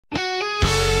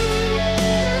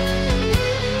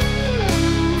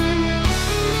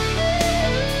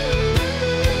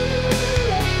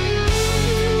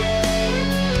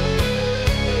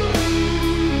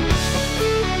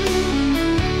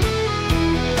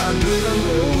Under the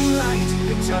moonlight,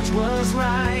 your touch was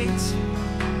right.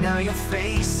 Now your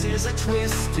face is a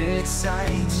twisted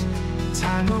sight.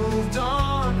 Time moved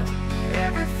on,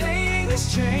 everything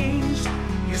has changed.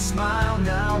 Your smile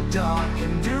now dark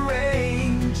and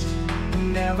deranged.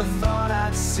 Never thought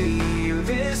I'd see you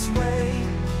this way.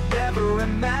 Never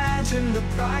imagined the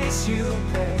price you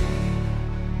pay.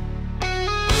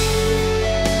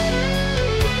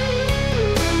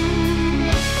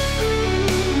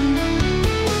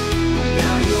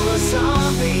 Now you're a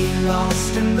zombie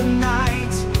lost in the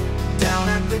night, down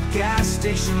at the gas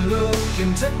station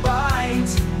looking to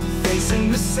bite.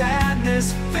 Facing the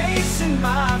sadness, facing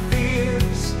my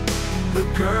fears. The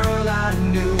girl I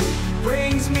knew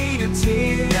brings me to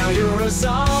tears. Now you're a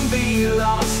zombie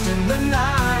lost in the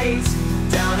night,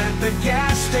 down at the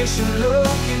gas station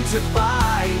looking to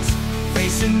bite.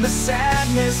 Facing the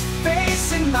sadness,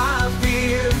 facing my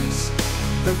fears.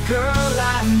 The girl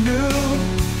I knew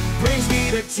brings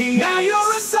me to tears. Now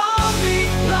you're a zombie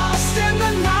lost in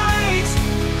the night,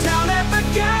 down at the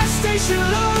gas station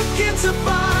looking to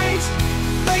bite.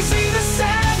 Facing the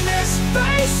sadness,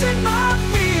 facing my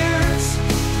fears.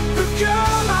 The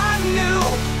girl I knew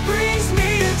brings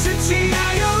me to tears.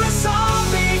 Now you're a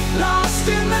zombie lost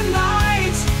in the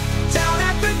night, down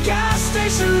at the gas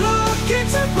station looking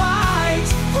to bite.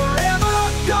 Forever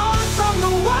gone from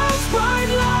the world's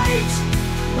bright light,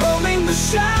 roaming the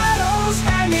shadows,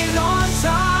 hanging on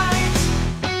tight.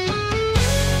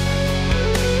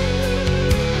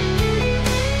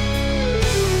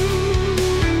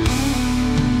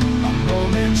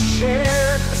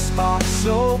 Shared a spark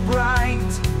so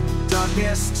bright.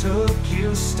 Darkness took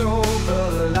you, stole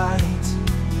the light.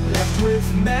 Left with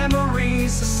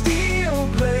memories of steel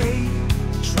blade,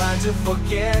 trying to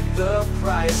forget the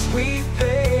price we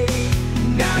paid.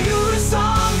 Now you're a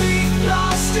zombie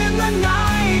lost in the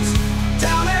night,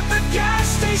 down at the gas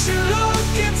station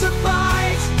looking to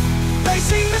bite.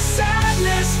 Facing the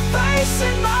sadness,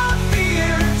 facing my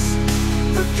fears.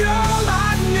 The girl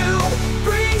I knew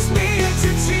brings me to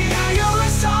tears. Now you're a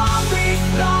zombie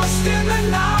lost in the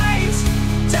night,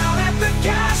 down at the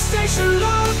gas station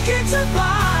looking to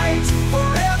bite.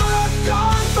 Forever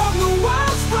gone from the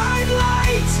world's bright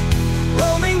light,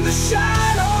 roaming the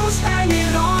shadows,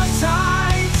 hanging on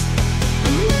tight.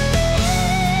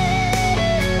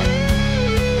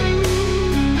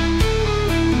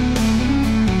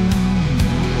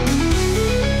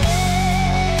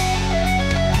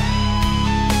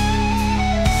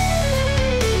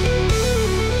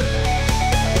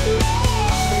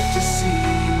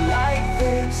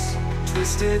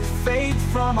 Twisted fate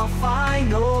from our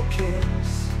final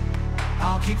kiss.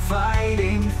 I'll keep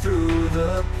fighting through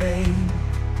the pain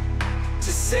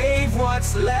to save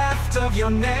what's left of your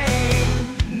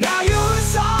name. Now you're a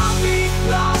zombie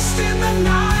lost in the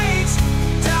night,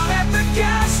 down at the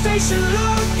gas station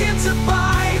looking to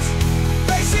bite.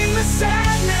 Facing the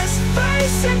sadness,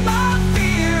 facing my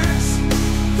fears.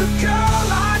 The girl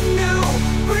I knew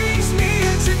brings me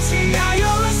to tears. Now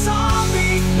you're a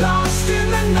zombie lost in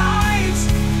the night,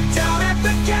 down at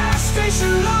the gas station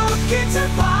looking to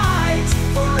bite.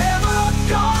 Forever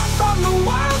gone from the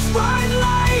world's bright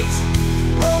light,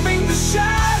 roaming the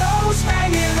shadows,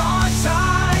 hanging on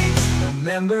tight.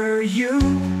 Remember you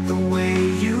the way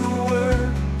you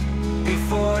were,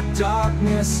 before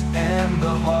darkness and the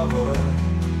horror.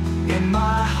 In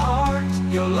my heart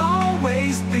you'll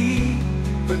always be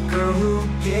the girl who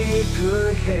gave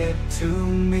good head to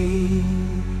me.